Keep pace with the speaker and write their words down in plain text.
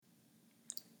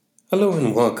Hello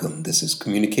and welcome. This is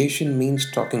Communication Means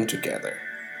Talking Together.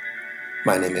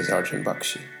 My name is Arjun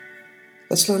Bakshi.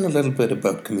 Let's learn a little bit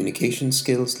about communication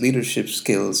skills, leadership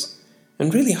skills,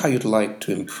 and really how you'd like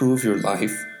to improve your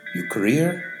life, your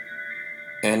career,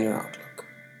 and your outlook.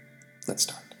 Let's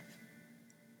start.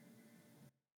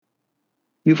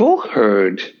 You've all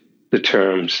heard the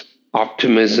terms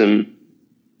optimism,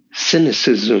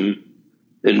 cynicism,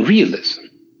 and realism,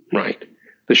 right?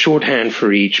 The shorthand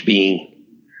for each being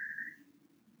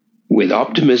with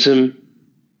optimism,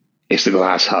 is the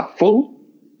glass half full?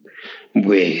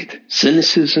 With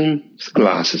cynicism, the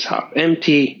glass is half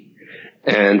empty.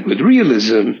 And with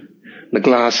realism, the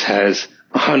glass has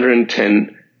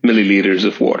 110 milliliters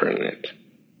of water in it,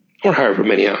 or however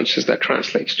many ounces that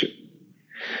translates to.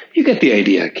 You get the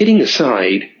idea. Kidding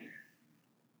aside,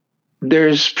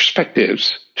 there's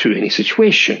perspectives to any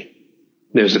situation.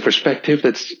 There's a perspective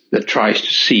that tries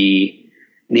to see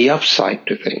the upside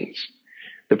to things,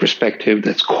 the perspective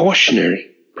that's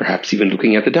cautionary, perhaps even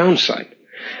looking at the downside.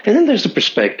 And then there's the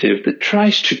perspective that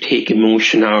tries to take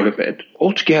emotion out of it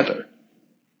altogether.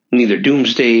 Neither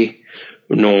doomsday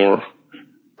nor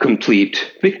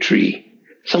complete victory,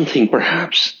 something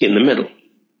perhaps in the middle.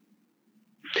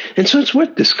 And so it's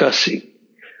worth discussing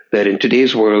that in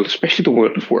today's world, especially the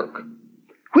world of work,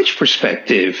 which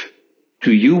perspective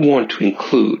do you want to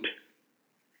include?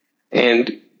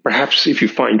 And perhaps if you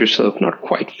find yourself not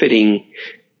quite fitting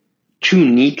too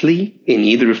neatly in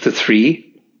either of the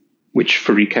three, which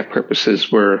for recap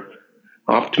purposes were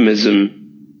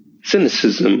optimism,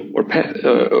 cynicism,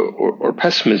 or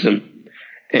pessimism,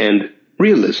 and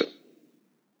realism.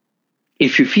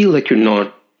 If you feel like you're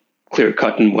not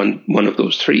clear-cut in one of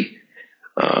those three,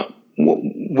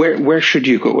 where should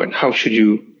you go and how should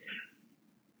you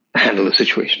handle the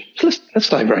situation? So let's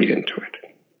dive right into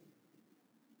it.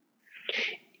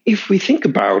 If we think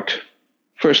about,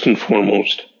 first and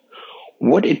foremost,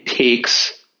 what it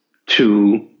takes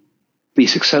to be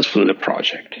successful in a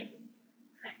project,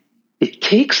 it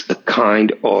takes a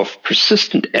kind of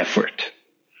persistent effort,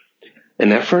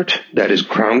 an effort that is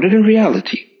grounded in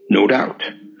reality, no doubt,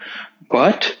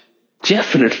 but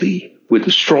definitely with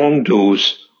a strong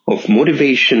dose of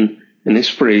motivation and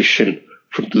inspiration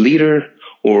from the leader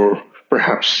or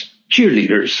perhaps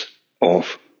cheerleaders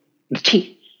of the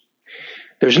team.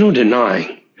 There's no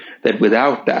denying that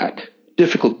without that,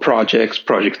 difficult projects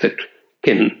that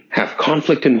can have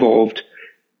conflict involved,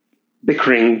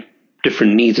 bickering,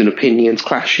 different needs and opinions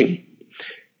clashing,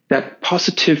 that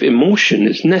positive emotion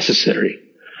is necessary,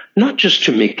 not just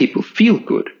to make people feel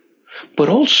good, but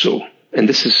also, and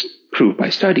this is proved by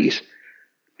studies,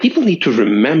 people need to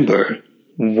remember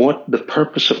what the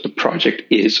purpose of the project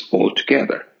is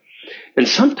altogether. And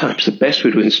sometimes the best way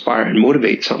to inspire and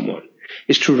motivate someone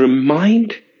is to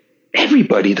remind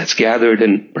everybody that's gathered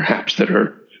and perhaps that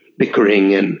are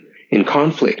bickering and in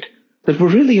conflict that we're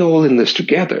really all in this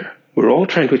together. We're all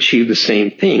trying to achieve the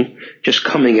same thing, just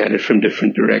coming at it from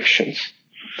different directions.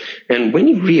 And when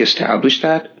you reestablish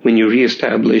that, when you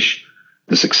reestablish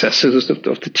the successes of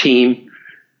the team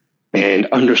and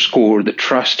underscore the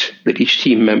trust that each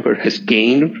team member has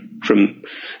gained from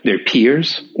their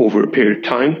peers over a period of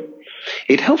time,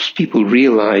 it helps people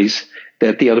realize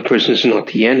that the other person is not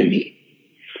the enemy,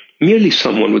 merely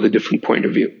someone with a different point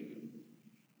of view.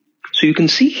 So you can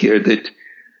see here that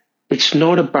it's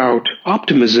not about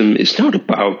optimism, it's not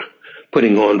about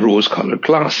putting on rose-colored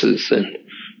glasses and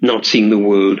not seeing the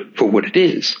world for what it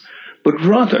is, but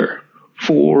rather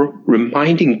for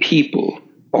reminding people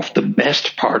of the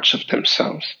best parts of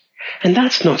themselves. And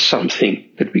that's not something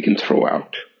that we can throw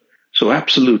out. So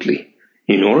absolutely,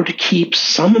 in order to keep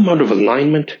some amount of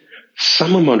alignment,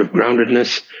 some amount of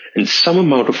groundedness, and some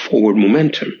amount of forward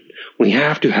momentum, we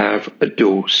have to have a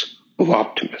dose of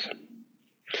optimism.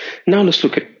 Now let's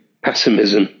look at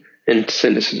pessimism and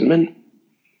cynicism. And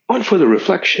on further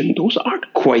reflection, those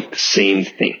aren't quite the same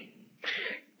thing.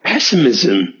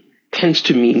 Pessimism tends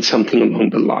to mean something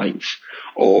along the lines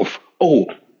of, oh,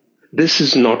 this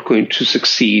is not going to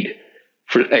succeed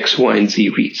for X, Y, and Z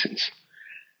reasons.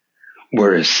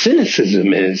 Whereas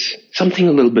cynicism is something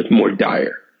a little bit more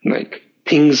dire, like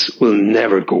things will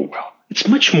never go well. It's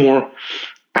much more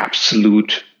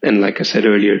absolute and, like I said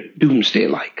earlier,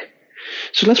 doomsday-like.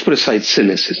 So let's put aside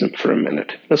cynicism for a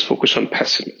minute. Let's focus on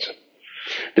pessimism.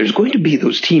 There's going to be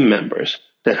those team members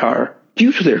that are,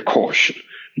 due to their caution,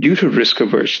 due to risk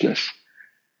averseness,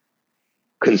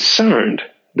 concerned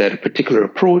that a particular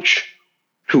approach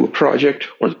to a project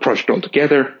or the project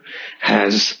altogether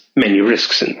has many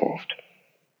risks involved.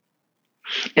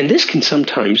 And this can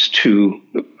sometimes, to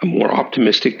a more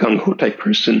optimistic, gung-ho type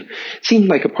person, seem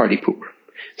like a party pooper.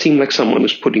 seemed like someone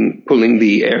was pulling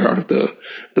the air out of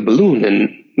the balloon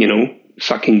and,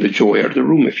 sucking the joy out of the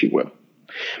room, if you will.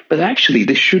 But actually,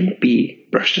 this shouldn't be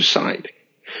brushed aside.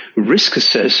 Risk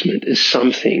assessment is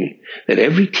something that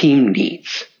every team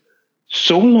needs,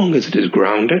 so long as it is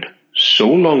grounded, so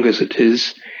long as it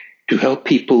is to help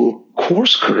people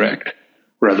course correct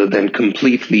rather than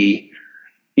completely,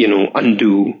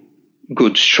 undo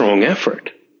good, strong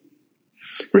effort.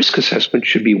 Risk assessment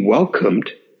should be welcomed,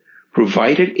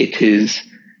 provided it is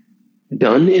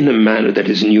done in a manner that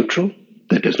is neutral,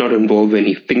 that does not involve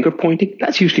any finger pointing.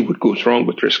 That's usually what goes wrong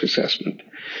with risk assessment,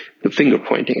 the finger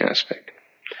pointing aspect.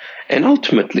 And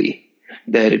ultimately,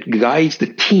 that it guides the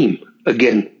team,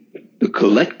 again, the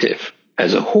collective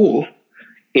as a whole,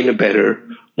 in a better,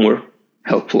 more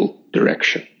helpful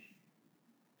direction.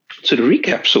 So to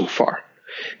recap so far,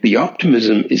 the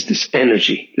optimism is this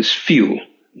energy, this fuel,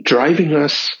 driving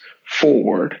us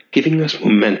forward, giving us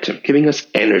momentum, giving us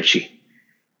energy,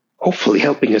 hopefully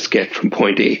helping us get from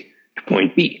point A to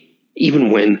point B,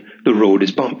 even when the road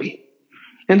is bumpy.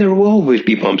 And there will always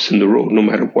be bumps in the road, no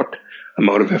matter what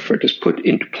amount of effort is put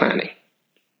into planning.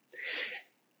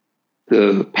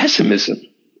 The pessimism,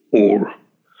 or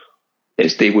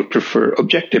as they would prefer,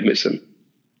 objectivism,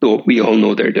 though we all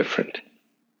know they're different,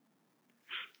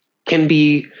 can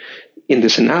be, in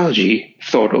this analogy,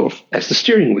 thought of as the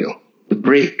steering wheel, the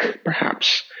brake,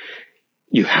 perhaps.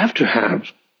 You have to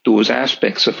have those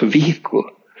aspects of a vehicle,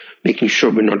 making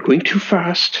sure we're not going too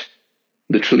fast,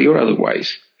 literally or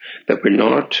otherwise, that we're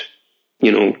not,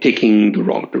 taking the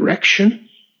wrong direction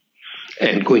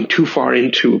and going too far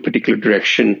into a particular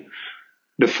direction,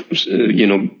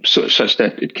 such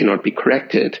that it cannot be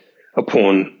corrected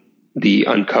upon the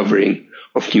uncovering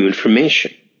of new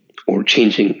information or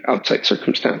changing outside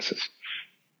circumstances.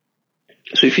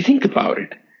 So if you think about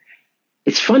it,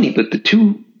 it's funny, but the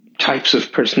two types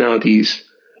of personalities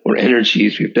or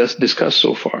energies we've discussed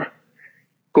so far,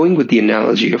 going with the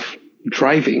analogy of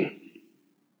driving,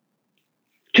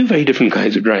 two very different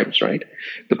kinds of drivers, right?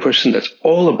 The person that's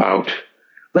all about,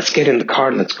 let's get in the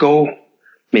car, let's go,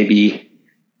 maybe,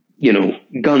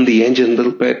 gun the engine a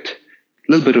little bit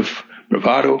of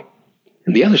bravado.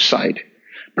 And the other side,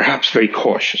 perhaps very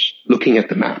cautious, looking at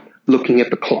the map, looking at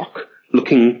the clock,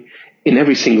 looking in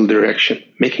every single direction,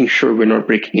 making sure we're not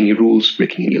breaking any rules,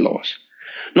 breaking any laws.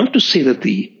 Not to say that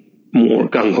the more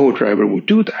gung-ho driver would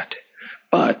do that,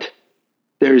 but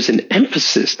there is an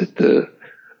emphasis that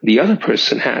the other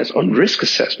person has on risk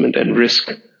assessment and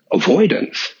risk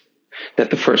avoidance that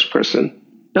the first person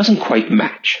doesn't quite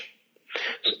match.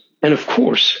 And of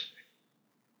course,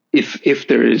 if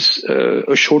there is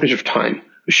a shortage of time,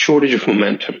 a shortage of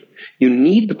momentum, you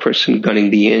need the person gunning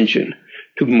the engine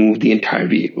to move the entire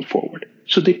vehicle forward.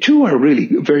 So the two are really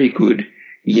very good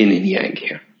yin and yang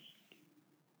here.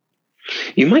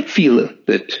 You might feel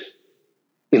that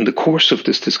in the course of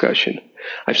this discussion,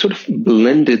 I've sort of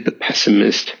blended the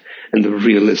pessimist and the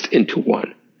realist into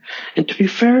one. And to be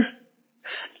fair,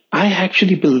 I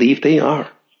actually believe they are.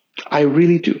 I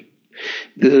really do.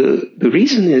 The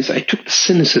reason is I took the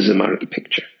cynicism out of the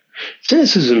picture.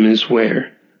 Cynicism is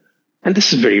where, and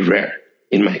this is very rare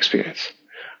in my experience,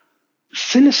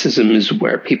 cynicism is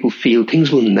where people feel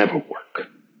things will never work,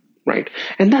 right?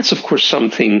 And that's, of course,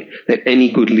 something that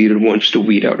any good leader wants to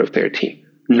weed out of their team.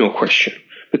 No question.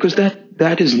 Because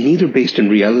that is neither based in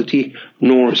reality,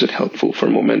 nor is it helpful for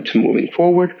momentum moving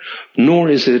forward, nor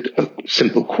is it a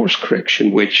simple course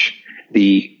correction, which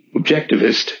the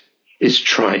objectivist is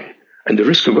trying, and the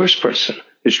risk-averse person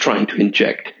is trying to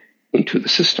inject into the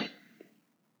system.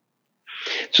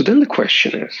 So then the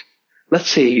question is, let's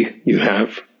say you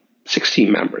have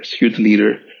 16 members. You're the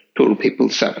leader, total people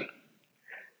 7.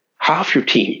 Half your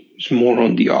team is more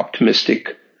on the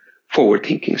optimistic,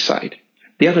 forward-thinking side.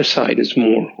 The other side is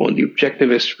more on the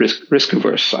objectivist,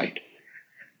 risk-averse side.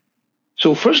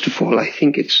 So first of all, I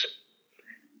think it's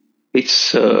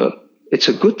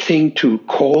a good thing to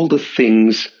call the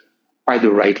things by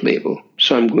the right label.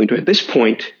 So I'm going to, at this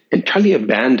point, entirely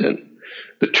abandon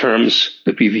the terms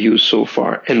that we've used so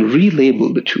far and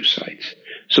relabel the two sides.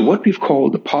 So what we've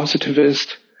called the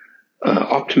positivist,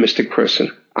 optimistic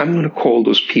person, I'm going to call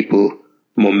those people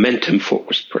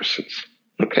momentum-focused persons.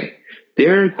 Okay?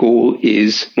 Their goal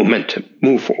is momentum.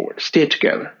 Move forward. Stay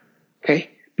together. Okay?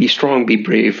 Be strong, be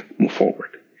brave, move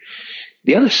forward.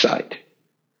 The other side,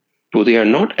 though they are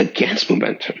not against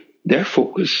momentum, their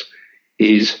focus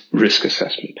is risk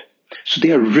assessment. So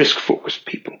they are risk-focused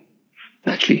people.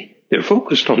 Actually, they're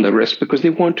focused on the risk because they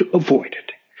want to avoid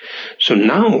it. So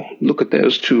now look at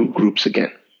those two groups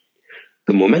again.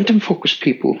 The momentum-focused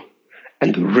people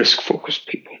and the risk-focused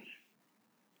people.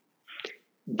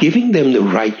 Giving them the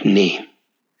right name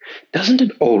Doesn't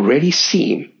it already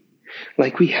seem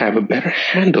like we have a better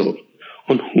handle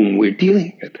on whom we're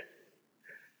dealing with?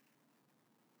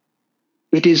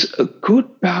 It is a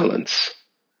good balance,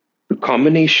 the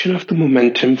combination of the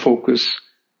momentum focus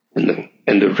and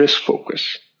the risk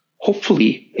focus,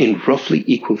 hopefully in roughly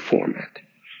equal format,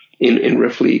 in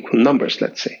roughly equal numbers,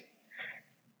 let's say.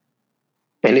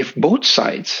 And if both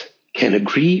sides can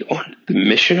agree on the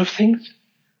mission of things,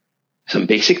 some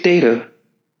basic data,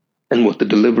 and what the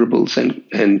deliverables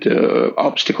and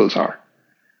obstacles are,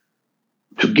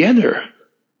 together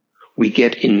we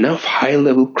get enough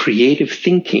high-level creative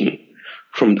thinking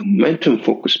from the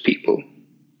momentum-focused people,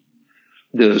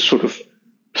 the sort of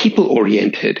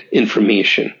people-oriented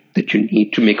information that you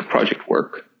need to make a project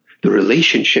work, the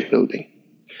relationship building.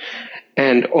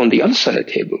 And on the other side of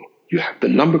the table, you have the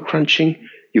number crunching,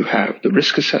 you have the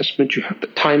risk assessment, you have the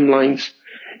timelines,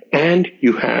 and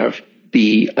you have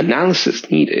the analysis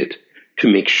needed to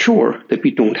make sure that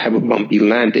we don't have a bumpy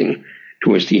landing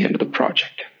towards the end of the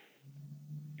project.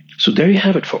 So there you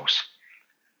have it, folks.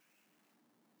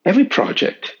 Every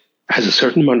project has a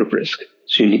certain amount of risk,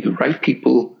 so you need the right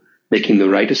people making the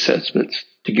right assessments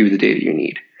to give you the data you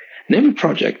need. And every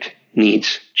project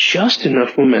needs just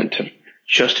enough momentum,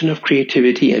 just enough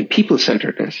creativity and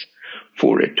people-centeredness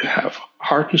for it to have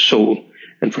heart and soul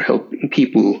and for helping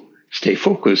people stay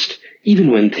focused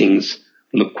even when things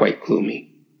look quite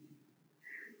gloomy.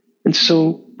 And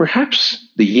so perhaps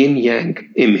the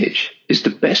yin-yang image is the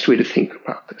best way to think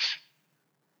about this.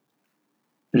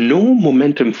 No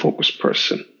momentum-focused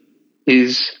person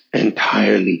is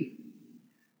entirely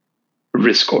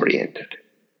risk-oriented.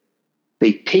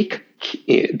 They take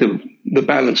the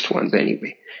balanced ones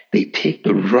anyway. They take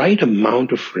the right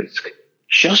amount of risk,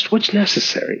 just what's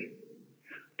necessary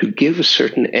to give a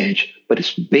certain edge, but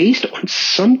it's based on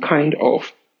some kind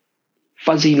of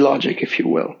fuzzy logic, if you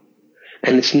will.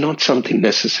 And it's not something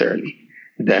necessarily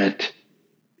that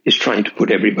is trying to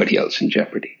put everybody else in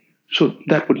jeopardy. So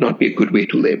that would not be a good way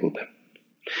to label them.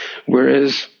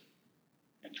 Whereas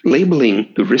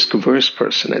labeling the risk-averse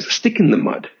person as a stick in the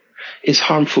mud is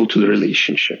harmful to the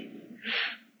relationship.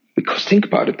 Because think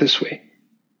about it this way.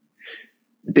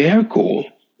 Their goal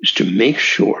is to make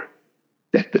sure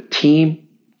that the team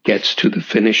gets to the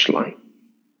finish line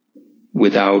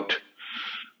without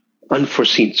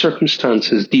unforeseen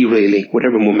circumstances derailing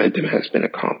whatever momentum has been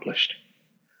accomplished.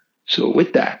 So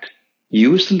with that,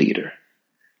 you as the leader,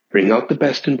 bring out the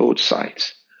best in both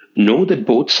sides. Know that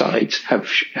both sides have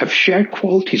shared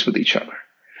qualities with each other.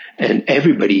 And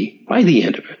everybody, by the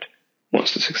end of it,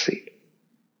 wants to succeed.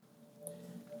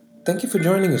 Thank you for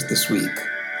joining us this week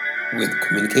with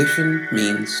Communication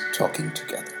Means Talking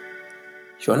Together.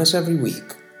 Join us every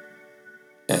week.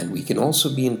 And we can also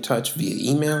be in touch via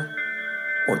email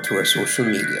or through our social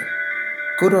media.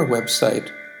 Go to our website,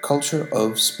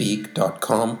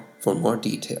 cultureofspeak.com, for more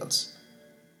details.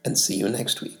 And see you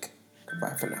next week.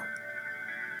 Goodbye for now.